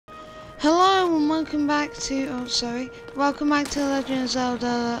Hello and welcome back to, welcome back to Legend of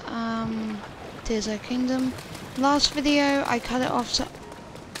Zelda, Tears of the Kingdom. Last video, I cut it off so,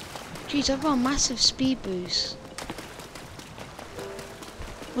 jeez, I've got a massive speed boost.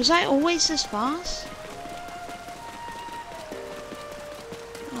 Was I always this fast?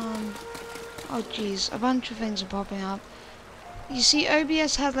 Oh jeez, a bunch of things are popping up. You see,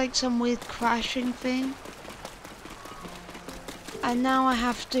 OBS had like some weird crashing thing. And now I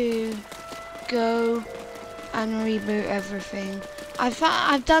have to go and reboot everything.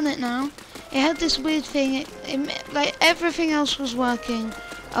 I've done it now. It had this weird thing. Like everything else was working,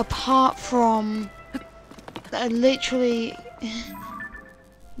 apart from literally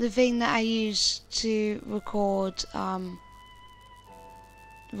the thing that I used to record on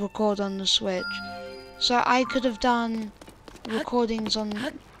the Switch. So I could have done recordings on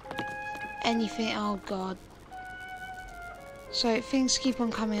anything. Oh god. So things keep on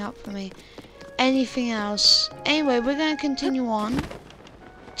coming up for me. Anything else? Anyway, we're going to continue on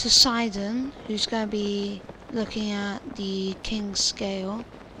to Sidon, who's going to be looking at the King's Scale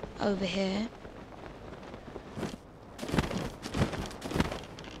over here.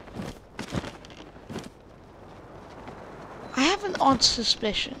 I have an odd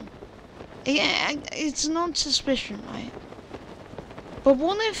suspicion. Yeah, it's an odd suspicion, right? But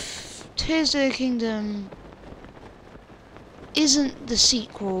what if Tears of the Kingdom isn't the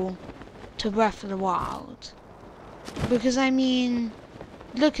sequel to Breath of the Wild? Because I mean,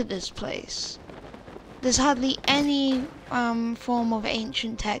 look at this place. There's hardly any form of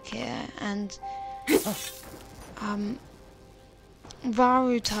ancient tech here, and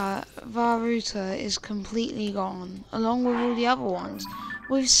Varuta is completely gone, along with all the other ones,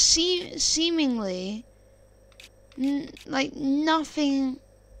 with seemingly like nothing.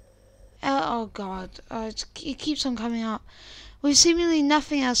 Oh god, it keeps on coming up. With seemingly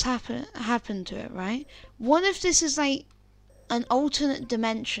nothing else happened to it, right? What if this is like an alternate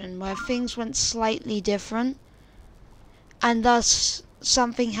dimension where things went slightly different, and thus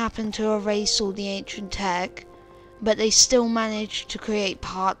something happened to erase all the ancient tech, but they still managed to create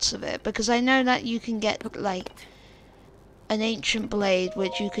parts of it? Because I know that you can get like an ancient blade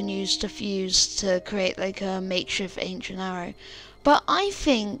which you can use to fuse to create like a makeshift ancient arrow. But I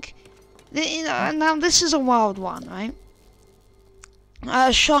think that, you know, now this is a wild one, right?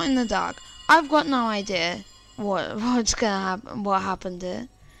 Shot in the dark. I've got no idea what's gonna happen, what happened here.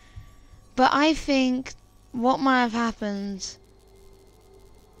 But I think what might have happened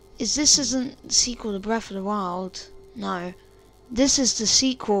is this isn't the sequel to Breath of the Wild. No, this is the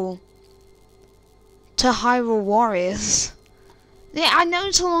sequel to Hyrule Warriors. Yeah, I know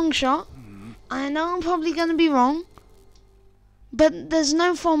it's a long shot. I know I'm probably gonna be wrong. But there's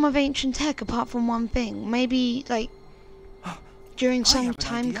no form of ancient tech apart from one thing. Maybe like during some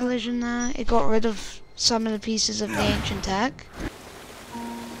time collision there, it got rid of some of the pieces of the ancient tech.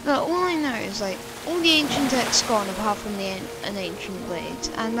 Look, all I know is like all the ancient tech's gone apart from an ancient blade,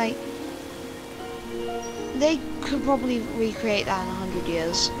 and like they could probably recreate that in 100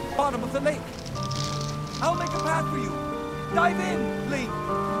 years. Bottom of the lake. I'll make a path for you. Dive in, Link.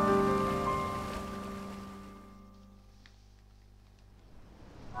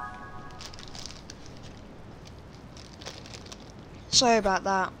 Sorry about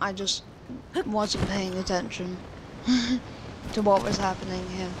that, I just wasn't paying attention to what was happening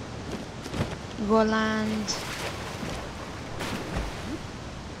here. We'll land.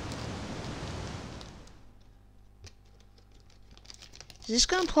 Is this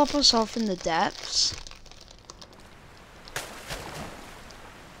gonna plop us off in the depths?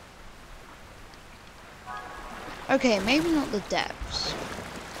 Okay, maybe not the depths.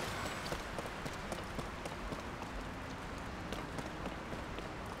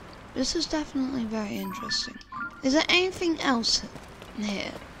 This is definitely very interesting. Is there anything else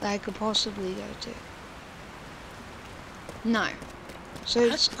here that I could possibly go to? No. So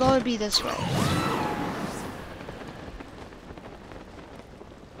it's gotta be this way.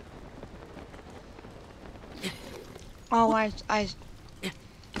 Oh,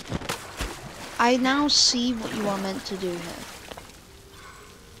 I now see what you are meant to do here.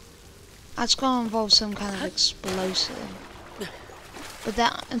 That's gonna involve some kind of explosive. But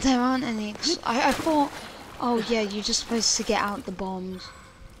there aren't any. I thought, oh yeah, you're just supposed to get out the bombs.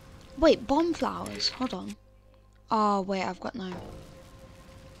 Wait, bomb flowers? Hold on. Oh wait, I've got no.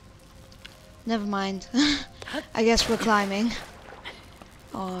 Never mind. I guess we're climbing.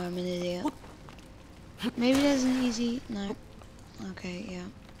 Oh, I'm an idiot. Maybe there's an easy. No. Okay, yeah.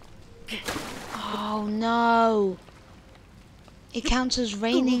 Oh no! It counts as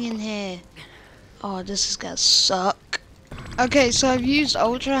raining in here. Oh, this is gonna suck. Okay, so I've used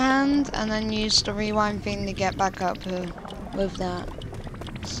Ultra Hand and then used the rewind thing to get back up here with that.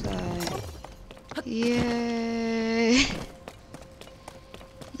 So, yay!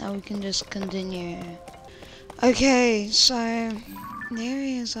 Now we can just continue. Okay, so the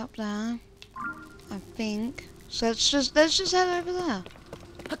area is up there, I think. So let's just head over there.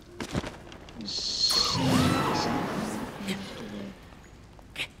 Let's see what's up we have to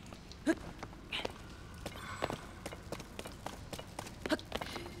do.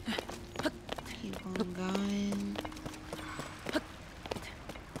 Keep on going.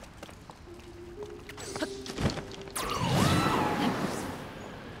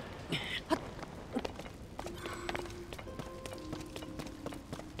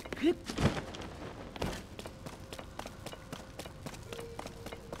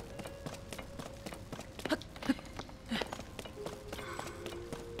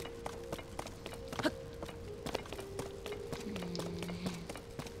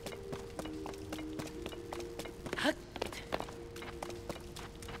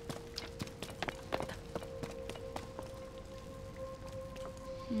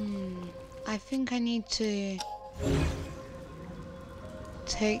 I think I need to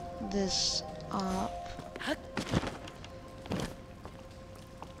take this up.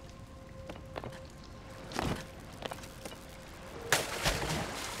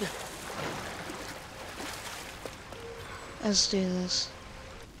 Let's do this.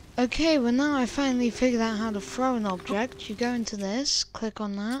 Okay, well now I finally figured out how to throw an object. You go into this, click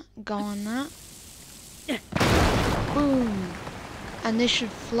on that, go on that. Boom! And this should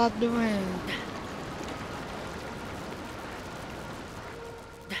flood the room.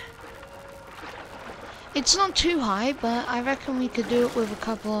 It's not too high, but I reckon we could do it with a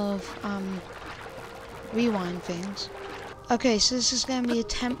couple of rewind things. Okay, so this is going to be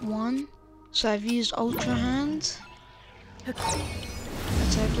attempt 1. So I've used Ultra Hand.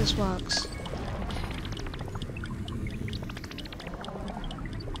 Let's hope this works.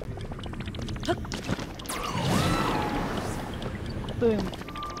 Boom.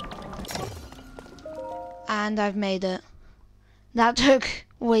 And I've made it. That took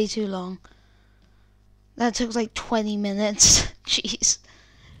way too long. That took like 20 minutes. Jeez.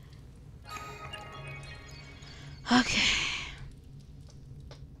 Okay.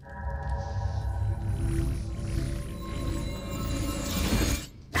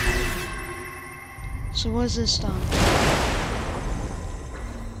 So what's this done?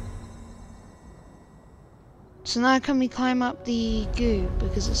 So now can we climb up the goo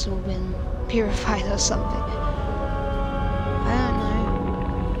because it's all been purified or something? I don't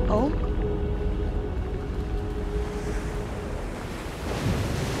know. Oh?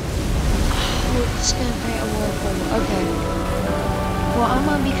 Oh, it's gonna create a waterfall. Okay. Well, I'm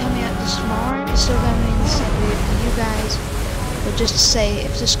gonna be coming at this tomorrow. It's still gonna be in the same video for you guys. But just to say,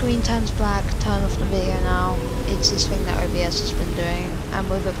 if the screen turns black, turn off the video now. It's this thing that OBS has been doing, and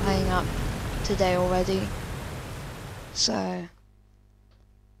with it playing up today already. So,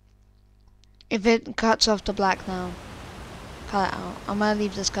 if it cuts off to black now, cut it out. I'm gonna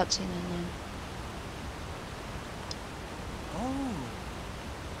leave this cutscene in there. Oh.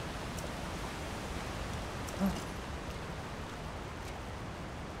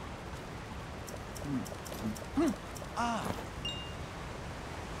 Ah.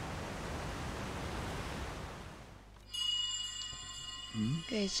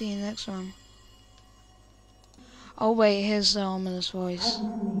 Okay, see you next one. Oh wait, here's the ominous voice.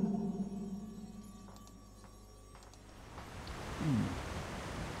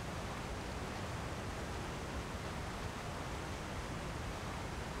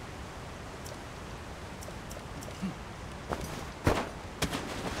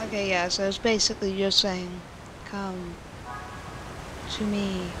 Okay, yeah, so it's basically just saying, come to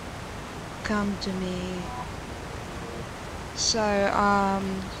me, come to me. So,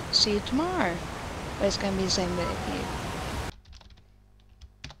 see you tomorrow. But it's gonna be the same video for you.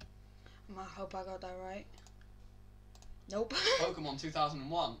 I hope I got that right. Nope. Pokemon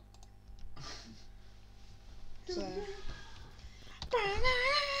 2001. So.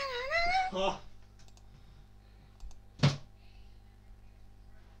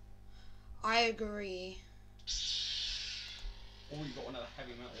 I agree. Oh, you got one of the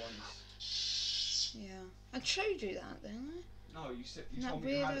heavy metal ones. Yeah. I showed you that, didn't I? No, you said you That told me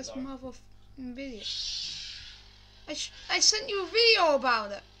you weird had it ass though. motherfucking video. I sent you a video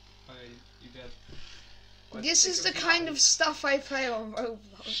about it. Oh, yeah, you did. Well, This is the kind of stuff I play on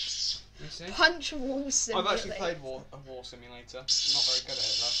Roblox. Let me see. Punch Wall Simulator. I've actually played a war simulator. I'm not very good at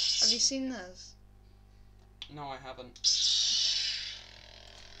it though. Have you seen this? No, I haven't.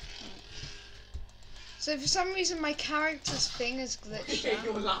 So for some reason my character's thing is glitched Hit out.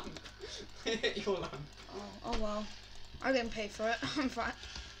 your lamp. Hit your lamp. Oh well. I didn't pay for it. I'm fine.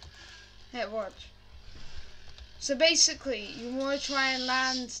 Here, watch. So basically, you want to try and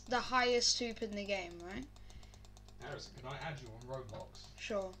land the highest hoop in the game, right? Harrison, can I add you on Roblox?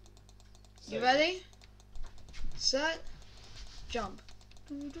 Sure. So- You ready? Set. Jump.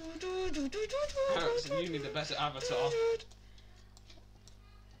 Harrison, you need a better avatar.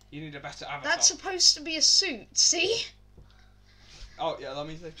 You need a better avatar. That's supposed to be a suit, see? Oh yeah, that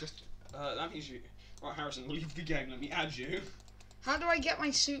means they've just. That means you. Right, Harrison, leave the game. Let me add you. How do I get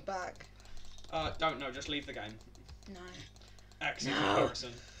my suit back? Don't know. Just leave the game. No. Exit, No.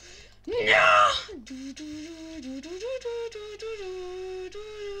 Harrison. No!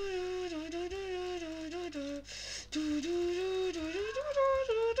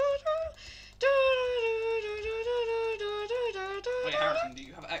 Wait, Harrison, do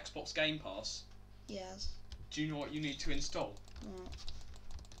you have Xbox Game Pass? Yes. Do you know what you need to install? What?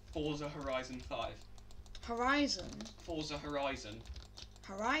 Forza Horizon 5. Horizon? Forza Horizon.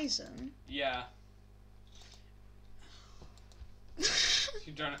 Horizon? Yeah.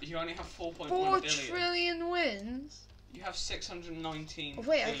 You only have 4.1 4 billion. trillion wins? You have 619 Oh,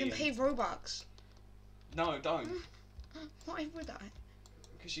 wait, I billion. can pay Robux. No, don't. Why would I?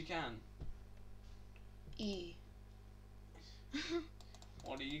 Because you can. E.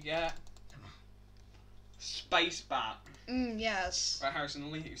 What do you get? Space Bat. Yes. Right, Harrison,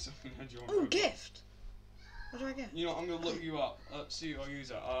 I'll leave you something. Had you on Oh, Roblox. gift. What do I get? You know what, I'm going to look you up. Let's see your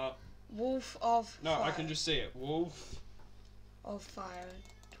user. Wolf of No, Fire. I can just see it. Wolf Of Fire,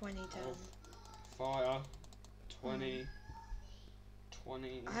 2010. of Fire 20.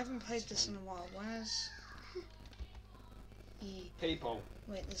 I haven't played this in a while. Where's E? People.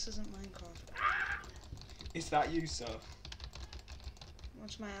 Wait, this isn't Minecraft. Is that you, sir?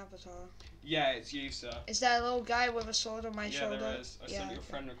 What's my avatar? Yeah, it's you, sir. Is there a little guy with a sword on my Yeah, shoulder? there is. I sent you a okay.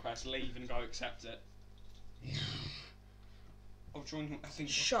 friend request. Leave and go accept it. I'll join you. I think.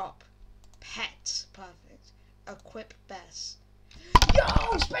 Shop. Pets. Perfect. Equip best. Yo!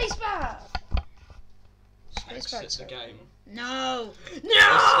 Spacebar! Exit the game. No!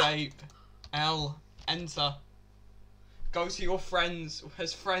 No! Escape. L. Enter. Go to your friends.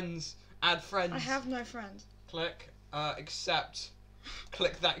 As friends. Add friends. I have no friend. Click. Accept.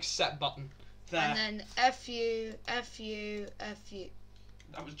 Click that accept button. There. And then F you, F you, F you.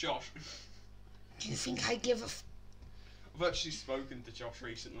 That was Josh. Do you think I give a I've actually spoken to Josh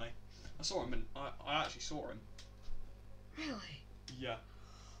recently. I saw him and I actually saw him. Really? Yeah.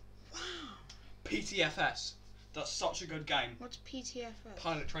 Wow. PTFS. That's such a good game. What's PTFS?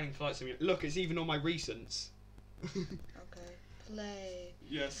 Pilot Training Flight Simulator. Look, it's even on my recents. Okay. Play.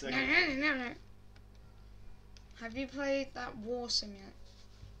 Yes, No. Have you played that War Simulator?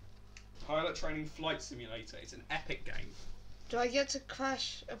 Pilot Training Flight Simulator. It's an epic game. Do I get to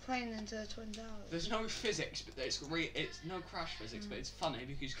crash a plane into the Twin Towers? There's no physics, but it's no crash physics, but it's funny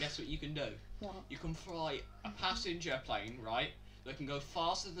because guess what you can do? What? You can fly a passenger plane, right? That can go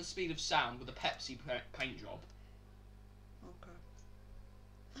faster than the speed of sound with a Pepsi paint job.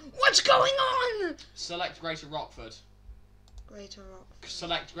 Okay. What's going on? Select Greater Rockford. Greater Rockford.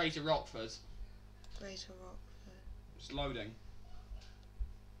 Select Greater Rockford. Greater Rockford. It's loading.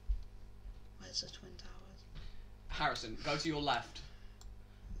 Where's the Twin Towers? Harrison, go to your left.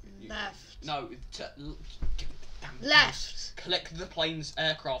 Left. No, Left. Click the plane's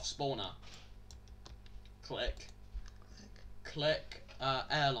aircraft spawner. Click. Click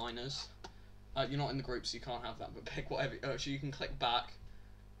airliners. You're not in the group, so you can't have that. But pick whatever. So you can click back.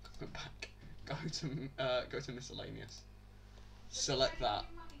 Back. Go to miscellaneous. Select that.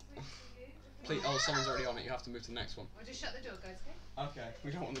 Please. Oh, someone's already on it. You have to move to the next one. We'll just shut the door, guys. Okay. Okay.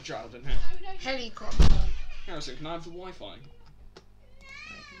 We don't want the child in here. Helicopter. Harrison, can I have the Wi-Fi?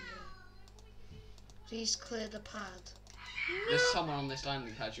 Please clear the pad. There's someone on this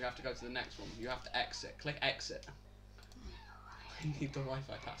landing pad. You have to go to the next one. You have to exit. Click exit. I need the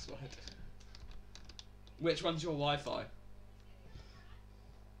Wi-Fi password. Which one's your Wi-Fi?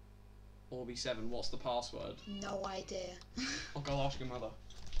 Orbi7. What's the password? No idea. I'll go ask your mother.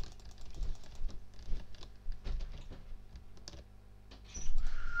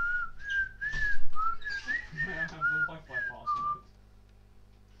 May I have the Wi-Fi password?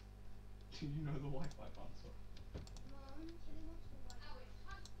 Do you know the Wi-Fi password?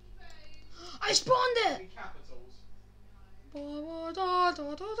 I spawned it! Any capitals? He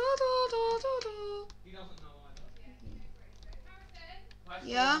He doesn't know either.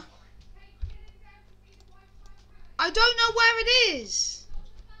 Yeah? I don't know where it is!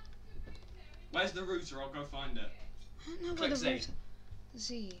 Where's the router? I'll go find it. I don't know Click where the Z. router...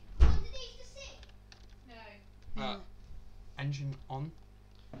 Z. engine on,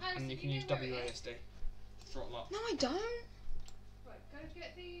 Harrison, and you can know use where it is? WASD. Throttle up. No, I don't. Right, go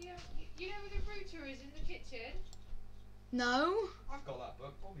get the. You know where the router is in the kitchen? No. I've got that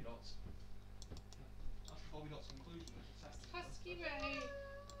book, Bobby Dots. That's Bobby Dots conclusion. Husky Ray.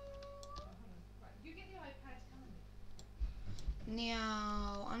 Right, you get the iPad, come on.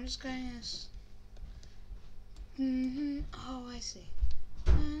 No, I'm just going to. Oh, I see.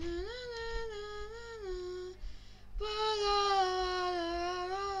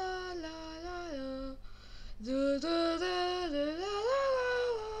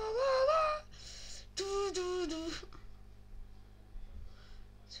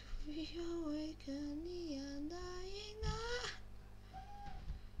 To be awakened, the undying night.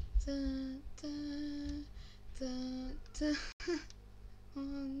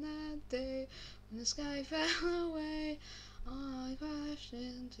 On that day when the sky fell away, I crashed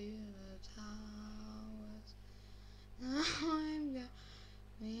into the towers. Now I'm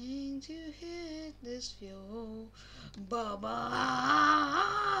going to hit this fuel. Bye-bye.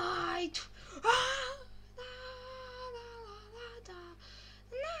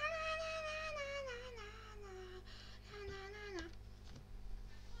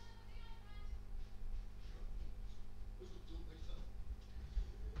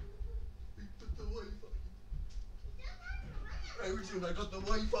 Everything, I got the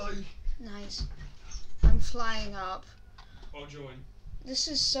Wi-Fi. Nice. I'm flying up. I'll join. This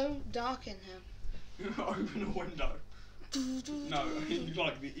is so dark in here. Open a window. No, you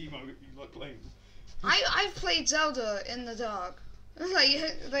like the emo, you like playing. I've played Zelda in the dark.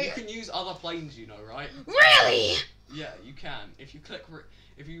 You can use other planes, you know, right? Really? Yeah, you can. If you click,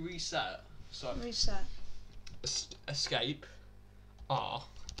 if you reset, so Reset. Escape, R,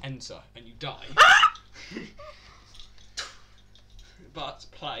 enter, and you die. But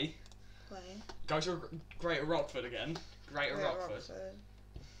play. Go to Greater Rockford again. Greater Rockford.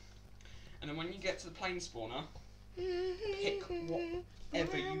 And then when you get to the plane spawner, pick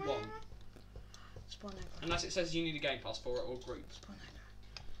whatever you want. Spawn egg. Unless it says you need a game pass for it or group. Spawn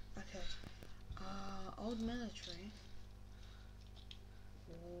egg. Okay. Old military.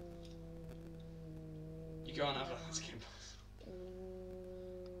 You go and have a game pass.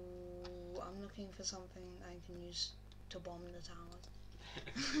 I'm looking for something I can use to bomb the towers.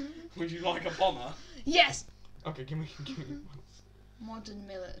 Would you like a bomber? Yes! Okay, give me one. Modern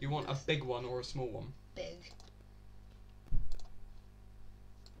military. You want a big one or a small one? Big.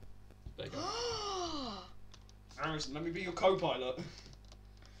 There you go. Harrison, let me be your co-pilot.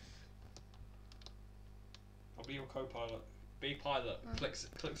 I'll be your co-pilot. Be pilot.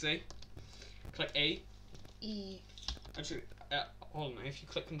 Click C. Click E. E. Actually, hold on. If you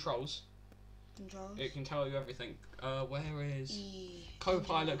click controls, Controls. it can tell you everything. Where is E.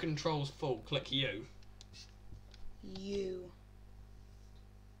 co-pilot controls full? Click U. U.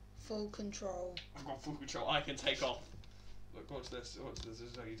 Full control. I've got full control. I can take off. Look, watch this. Watch this.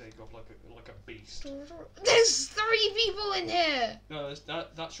 This is how you take off like a beast. There's 3 people in here! No,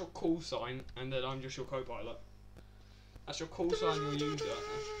 that's your call sign, and then I'm just your co-pilot. That's your call sign, your user.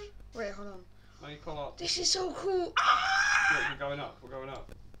 Wait, hold on. Now you call up. This is so cool! Look, we're going up. We're going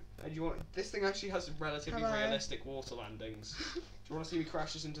up. And you want this thing actually has relatively Hello. realistic water landings. Do you want to see me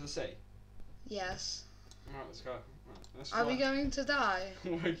crash this into the sea? Yes. Alright, let's go. Right, let's Are we fly. going to die?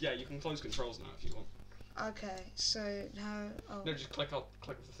 Yeah, you can close controls now if you want. Okay, so how... Oh. No, just click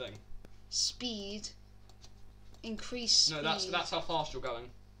with the thing. Speed. Increase speed. No, that's how fast you're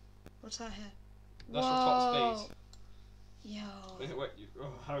going. What's that here? That's your top speed. Yo. Wait,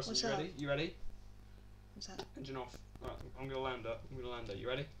 Harrison, What's you that? ready? You ready? What's that? Engine off. Right, I'm gonna land her. You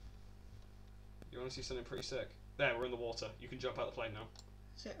ready? You want to see something pretty sick? There, we're in the water. You can jump out the plane now.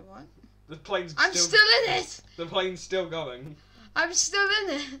 So, what? The plane's I'm still in it! The plane's still going. I'm still in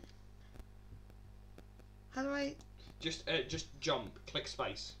it! How do I... Just jump. Click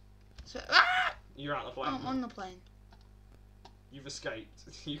space. So, You're out of the plane. I'm on the plane. You've escaped.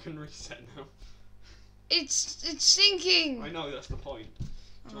 You can reset now. It's sinking! I know, that's the point.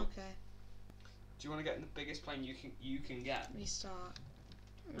 Oh, okay. Do you want to get in the biggest plane you can get? Restart.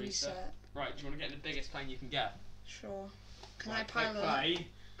 Reset. Right, do you want to get in the biggest plane you can get? Sure. Can Right, I pilot? Click play.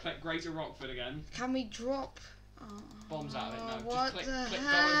 Click Greater Rockford again. Can we drop... Bombs out of it, no. What Just the click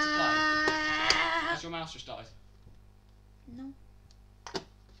heck? go into play. Has your mouse just died? No.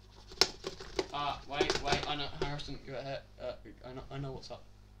 Wait, I know, Harrison, go ahead. I know what's up.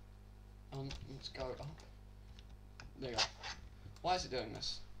 Let's go up. There you go. Why is it doing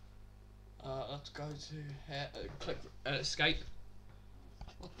this? Let's go to here. Click escape.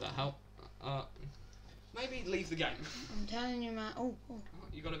 What the hell? Maybe leave the game. I'm telling you, man. Oh.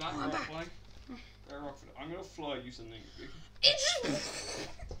 You got it back? Oh, I'm Right, back. play. I'm gonna fly you something. It's.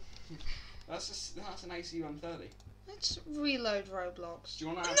 That's an AC-130. Let's reload Roblox. Do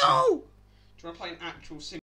you want to? No! Do you want to play an actual sim?